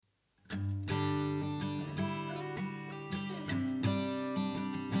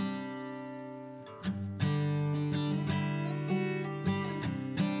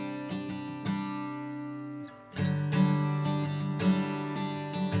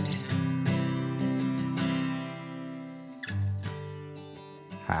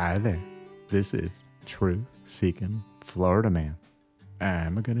Hi there. This is Truth-Seekin Florida Man.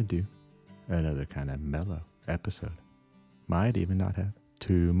 I'm going to do another kind of mellow episode. Might even not have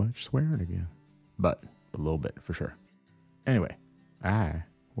too much swearing again, but a little bit for sure. Anyway, I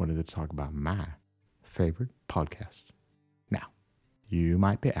wanted to talk about my favorite podcasts. Now, you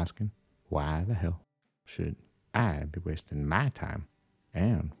might be asking, why the hell should I be wasting my time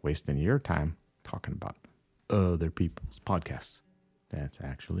and wasting your time talking about other people's podcasts? That's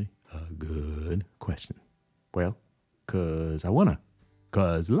actually a good question. Well, 'cause I wanna.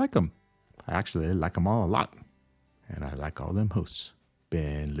 'Cause I like them. I actually like them all a lot. And I like all them hosts.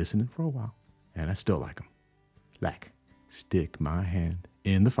 Been listening for a while, and I still like them. Like, stick my hand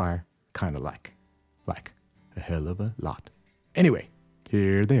in the fire, kind of like a hell of a lot. Anyway,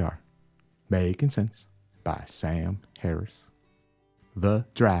 here they are. Making Sense by Sam Harris. The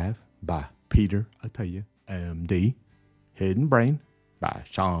Drive by Peter Attia, MD. Hidden Brain by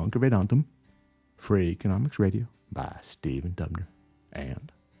Shankar Vedantam. Freakonomics Radio by Stephen Dubner.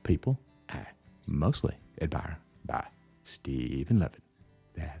 And People I Mostly Admire by Stephen Levitt.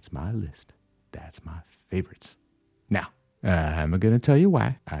 That's my list. That's my favorites. Now, I'm going to tell you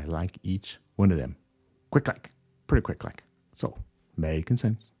why I like each one of them. Pretty quick. So, Making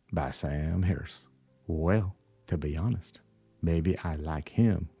Sense by Sam Harris. Well, to be honest, maybe I like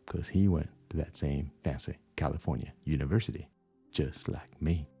him because he went to that same fancy California university, just like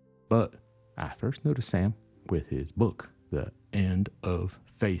me. But I first noticed Sam with his book, The End of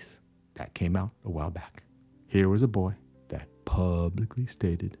Faith, that came out a while back. Here was a boy that publicly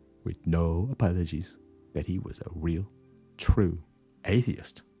stated, with no apologies, that he was a real, true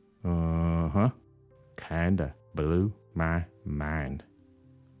atheist. Kinda blew my mind.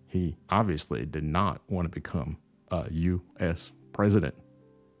 He obviously did not want to become a U.S. president.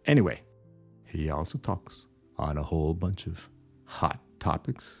 Anyway, he also talks on a whole bunch of hot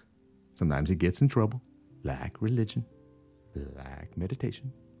topics. Sometimes he gets in trouble, like religion, like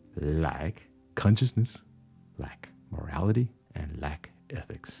meditation, like consciousness, like morality, and like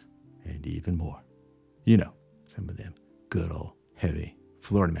ethics, and even more. You know, some of them good old heavy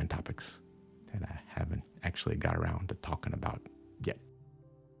Florida Man topics that I haven't actually got around to talking about yet.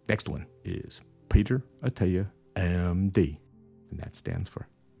 Next one is Peter Attia, MD, and that stands for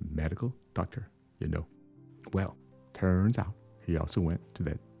medical doctor, you know. Well, turns out he also went to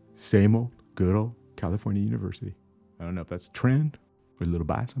that same old, good old California university. I don't know if that's a trend or a little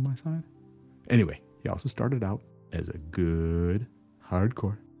bias on my side. Anyway, he also started out as a good,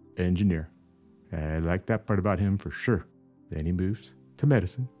 hardcore engineer. I like that part about him for sure. Then he moved to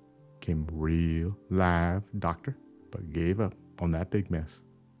medicine, became a real live doctor, but gave up on that big mess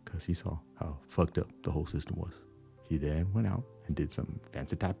because he saw how fucked up the whole system was. He then went out and did some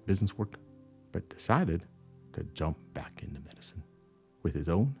fancy type business work, but decided to jump back into medicine with his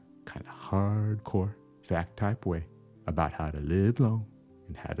own kind of hardcore fact type way about how to live long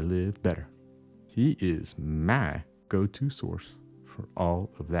and how to live better. He is my go-to source for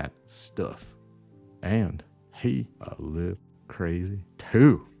all of that stuff. And he a little crazy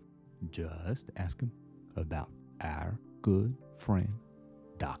too. Just ask him about our good friend,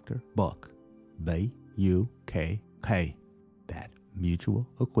 Dr. Buck, B-U-K-K. That mutual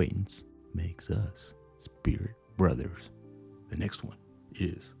acquaintance makes us spirit brothers. The next one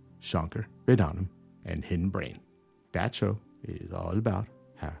is Shankar Vedantam and Hidden Brain. That show is all about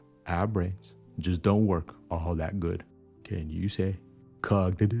how our brains just don't work all that good. Can you say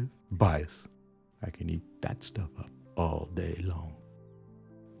cognitive bias? I can eat that stuff up all day long.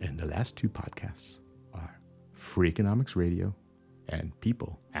 And the last two podcasts are Freakonomics Radio and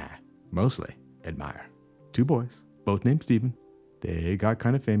People I Mostly Admire. Two boys, both named Stephen. They got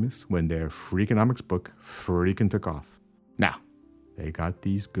kind of famous when their Freakonomics book freaking took off. Now, they got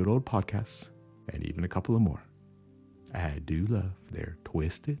these good old podcasts and even a couple of more. I do love their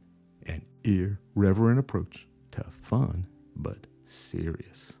twisted and irreverent approach to fun but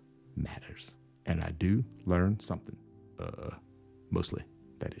serious matters. And I do learn something. Mostly,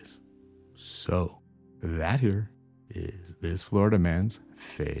 that is. So, that here is this Florida man's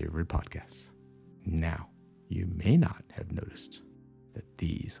favorite podcast. Now, you may not have noticed that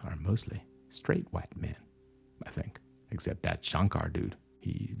these are mostly straight white men, I think. Except that Shankar dude.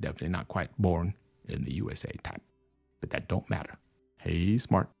 He's definitely not quite born in the USA type. But that don't matter. He's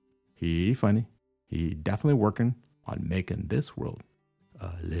smart. He funny. He definitely working on making this world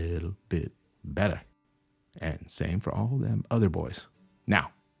a little bit better. And same for all them other boys.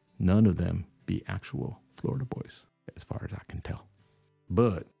 Now, none of them be actual Florida boys, as far as I can tell.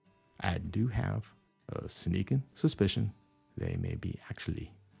 But I do have a sneaking suspicion they may be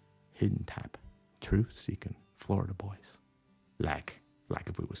actually hidden type, truth-seeking Florida boys. Like like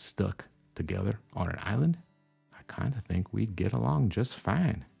if we was stuck together on an island, I kind of think we'd get along just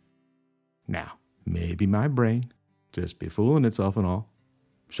fine. Now, maybe my brain just be fooling itself and all,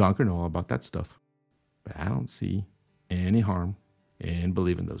 shonker and all about that stuff, but I don't see any harm in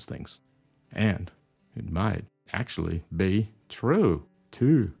believing those things. And it might actually be true,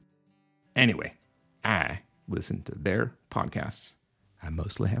 too. Anyway, I listen to their podcasts. I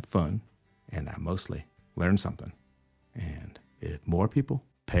mostly have fun, and I mostly learn something. And if more people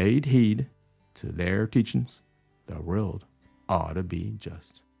paid heed to their teachings, the world ought to be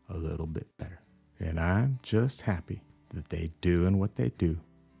just a little bit better. And I'm just happy that they doing what they do,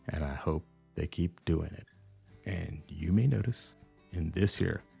 and I hope they keep doing it. And you may notice in this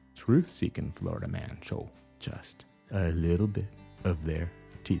here Truth-Seekin Florida Man show just a little bit of their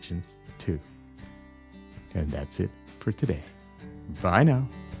teachings too. And that's it for today. Bye now.